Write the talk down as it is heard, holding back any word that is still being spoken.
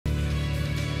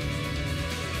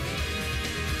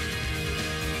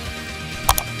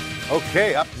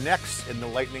Okay, up next in the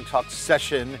Lightning Talk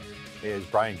session is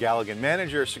Brian Galligan,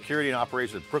 Manager of Security and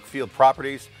Operations at Brookfield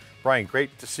Properties. Brian,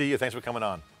 great to see you. Thanks for coming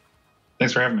on.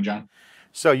 Thanks for having me, John.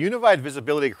 So unified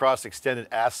visibility across extended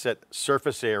asset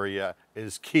surface area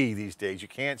is key these days. You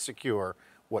can't secure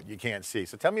what you can't see.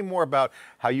 So tell me more about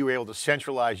how you were able to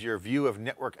centralize your view of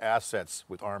network assets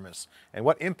with Armis and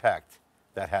what impact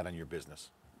that had on your business.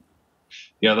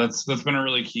 Yeah, that's been a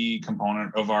really key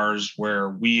component of ours, where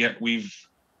we've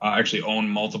actually own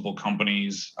multiple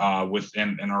companies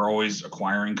and are always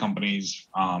acquiring companies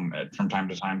from time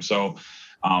to time. So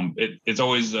it's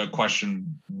always a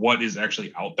question: what is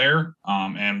actually out there,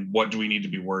 and what do we need to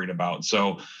be worried about?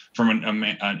 So from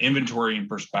an inventory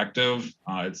perspective,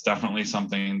 it's definitely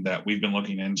something that we've been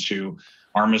looking into.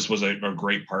 Armis was a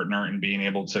great partner in being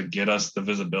able to get us the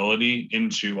visibility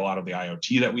into a lot of the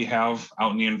IoT that we have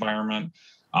out in the environment,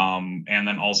 and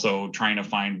then also trying to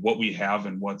find what we have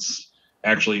and what's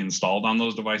actually installed on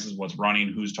those devices, what's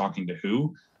running, who's talking to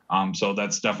who. So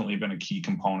that's definitely been a key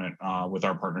component with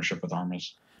our partnership with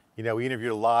Armis. You know, we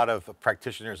interviewed a lot of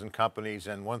practitioners and companies,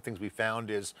 and one of the things we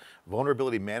found is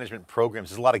vulnerability management programs.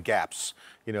 There's a lot of gaps.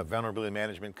 You know, vulnerability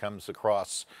management comes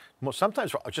across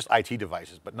sometimes just IT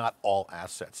devices, but not all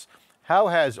assets. How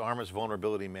has Armis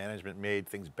vulnerability management made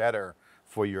things better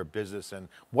for your business, and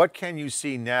what can you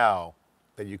see now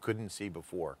that you couldn't see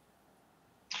before?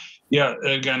 Yeah,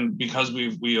 again, because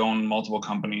we own multiple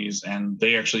companies and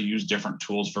they actually use different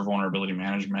tools for vulnerability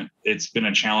management, it's been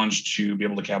a challenge to be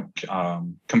able to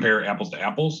compare apples to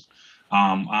apples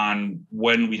on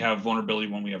when we have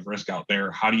vulnerability, when we have risk out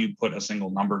there. How do you put a single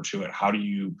number to it? How do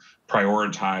you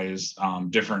prioritize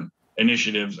different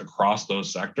initiatives across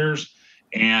those sectors?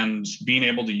 And being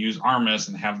able to use Armis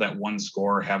and have that one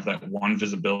score, have that one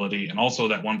visibility, and also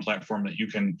that one platform that you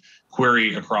can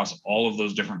query across all of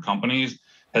those different companies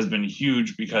has been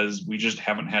huge, because we just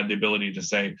haven't had the ability to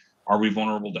say, are we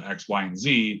vulnerable to X, Y, and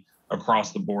Z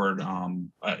across the board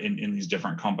in these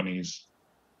different companies?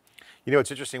 You know, it's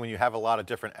interesting when you have a lot of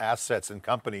different assets and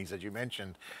companies, as you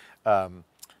mentioned,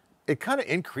 it kind of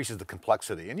increases the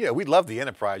complexity. And yeah, we love the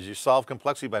enterprise. You solve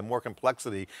complexity by more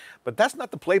complexity, but that's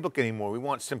not the playbook anymore. We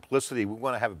want simplicity. We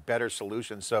want to have a better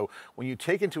solution. So when you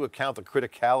take into account the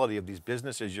criticality of these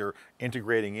businesses you're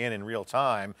integrating in real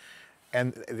time,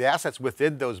 and the assets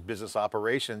within those business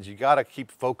operations, you got to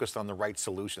keep focused on the right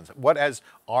solutions. What has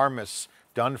Armis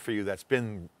done for you that's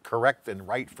been correct and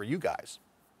right for you guys?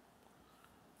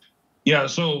 Yeah,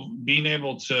 so being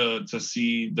able to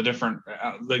see the different,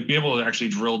 be able to actually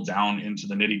drill down into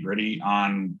the nitty gritty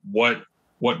on what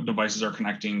devices are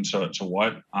connecting to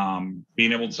what,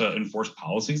 being able to enforce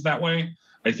policies that way,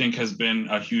 I think has been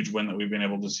a huge win that we've been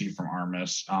able to see from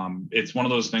Armis. It's one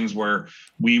of those things where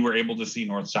we were able to see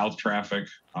north-south traffic,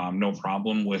 no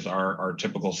problem with our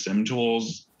typical SIM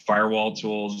tools, firewall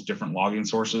tools, different logging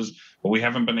sources, but we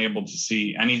haven't been able to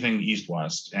see anything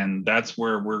east-west. And that's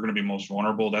where we're going to be most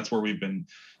vulnerable. That's where we've been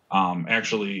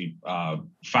actually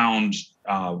found,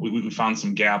 we found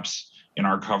some gaps in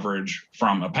our coverage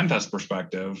from a pen test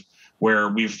perspective, where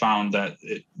we've found that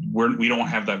we don't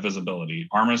have that visibility.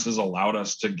 Armis has allowed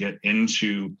us to get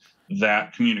into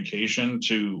that communication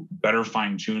to better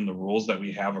fine tune the rules that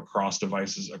we have across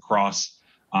devices, across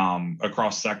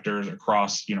sectors,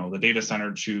 across the data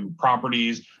center to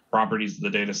properties to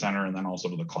the data center, and then also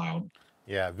to the cloud.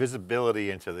 Yeah, visibility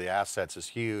into the assets is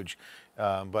huge.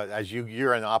 But as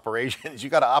you're in operations, you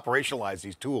got to operationalize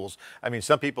these tools. I mean,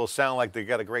 some people sound like they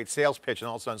got a great sales pitch, and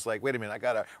all of a sudden it's like, wait a minute, I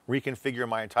got to reconfigure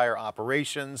my entire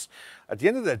operations. At the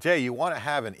end of the day, you want to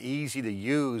have an easy to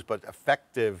use but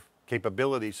effective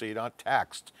capability so you're not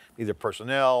taxed, either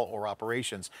personnel or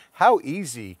operations. How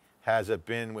easy has it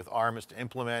been with Armis to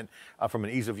implement from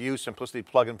an ease of use, simplicity,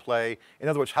 plug and play? In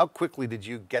other words, how quickly did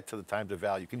you get to the time to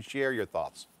value? Can you share your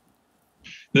thoughts?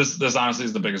 This honestly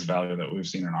is the biggest value that we've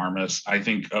seen in Armis. I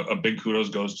think a big kudos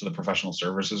goes to the professional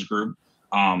services group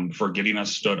for getting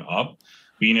us stood up,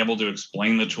 being able to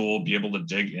explain the tool, be able to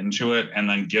dig into it, and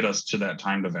then get us to that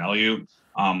time to value.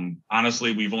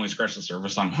 Honestly, we've only scratched the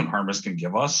surface on what Armis can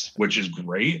give us, which is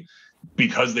great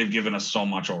because they've given us so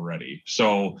much already.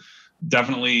 So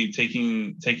definitely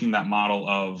taking that model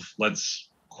of let's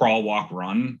crawl, walk,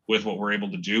 run with what we're able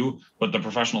to do. But the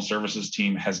professional services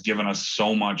team has given us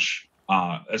so much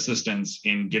assistance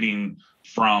in getting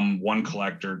from one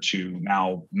collector to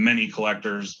now many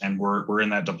collectors, and we're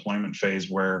in that deployment phase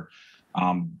where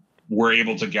we're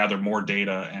able to gather more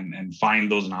data and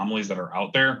find those anomalies that are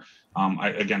out there.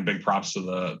 Again, big props to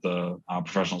the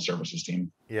professional services team.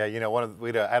 Yeah, you know,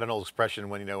 we had an old expression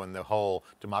when, you know, when the whole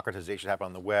democratization happened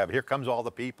on the web, here comes all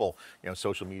the people, you know,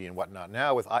 social media and whatnot.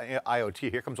 Now with IoT,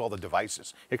 here comes all the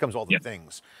devices, here comes all the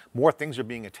things. More things are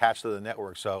being attached to the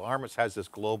network. So Armis has this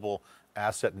global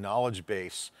asset knowledge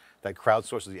base that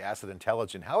crowdsources the asset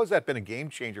intelligence. How has that been a game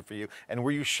changer for you? And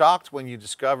were you shocked when you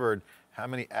discovered how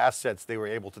many assets they were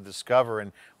able to discover,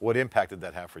 and what impact did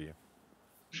that have for you?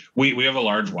 We have a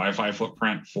large Wi-Fi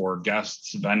footprint for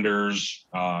guests, vendors,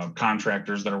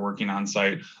 contractors that are working on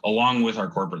site, along with our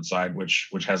corporate side, which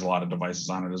has a lot of devices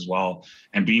on it as well.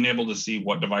 And being able to see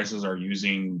what devices are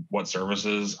using what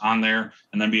services on there,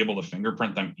 and then be able to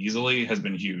fingerprint them easily has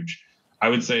been huge. I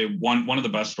would say one of the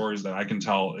best stories that I can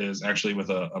tell is actually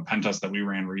with a pen test that we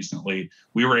ran recently.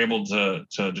 We were able to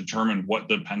determine what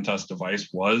the pen test device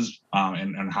was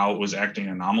and how it was acting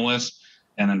anomalous,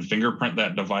 and then fingerprint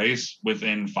that device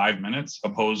within 5 minutes,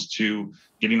 opposed to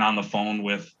getting on the phone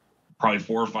with probably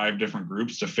 4 or 5 different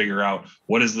groups to figure out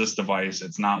what is this device.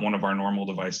 It's not one of our normal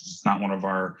devices. It's not one of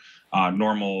our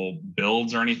normal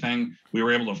builds or anything. We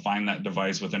were able to find that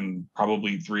device within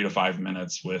probably 3 to 5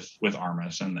 minutes with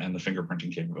Armis and the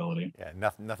fingerprinting capability. Yeah,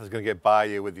 nothing's going to get by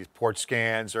you with these port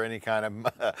scans or any kind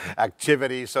of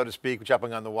activity, so to speak,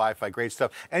 jumping on the Wi-Fi. Great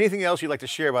stuff. Anything else you'd like to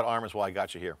share about Armis while I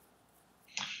got you here?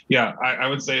 Yeah, I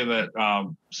would say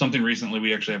that something recently,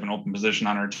 we actually have an open position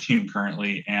on our team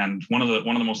currently, and one of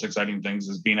the most exciting things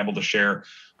is being able to share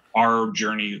our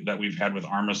journey that we've had with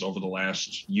Armis over the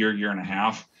last year and a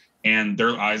half, and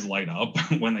their eyes light up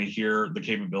when they hear the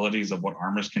capabilities of what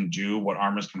Armis can do, what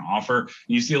Armis can offer. And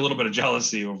you see a little bit of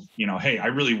jealousy of, you know, hey, I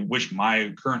really wish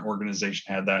my current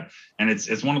organization had that. And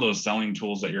it's one of those selling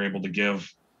tools that you're able to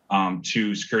give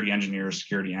to security engineers,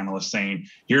 security analysts, saying,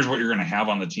 here's what you're going to have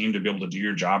on the team to be able to do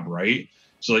your job right,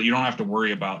 so that you don't have to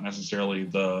worry about necessarily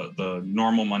the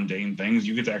normal mundane things.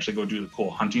 You get to actually go do the cool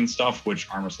hunting stuff, which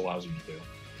Armis allows you to do.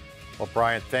 Well,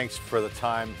 Brian, thanks for the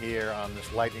time here on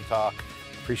this Lightning Talk.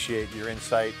 Appreciate your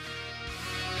insight.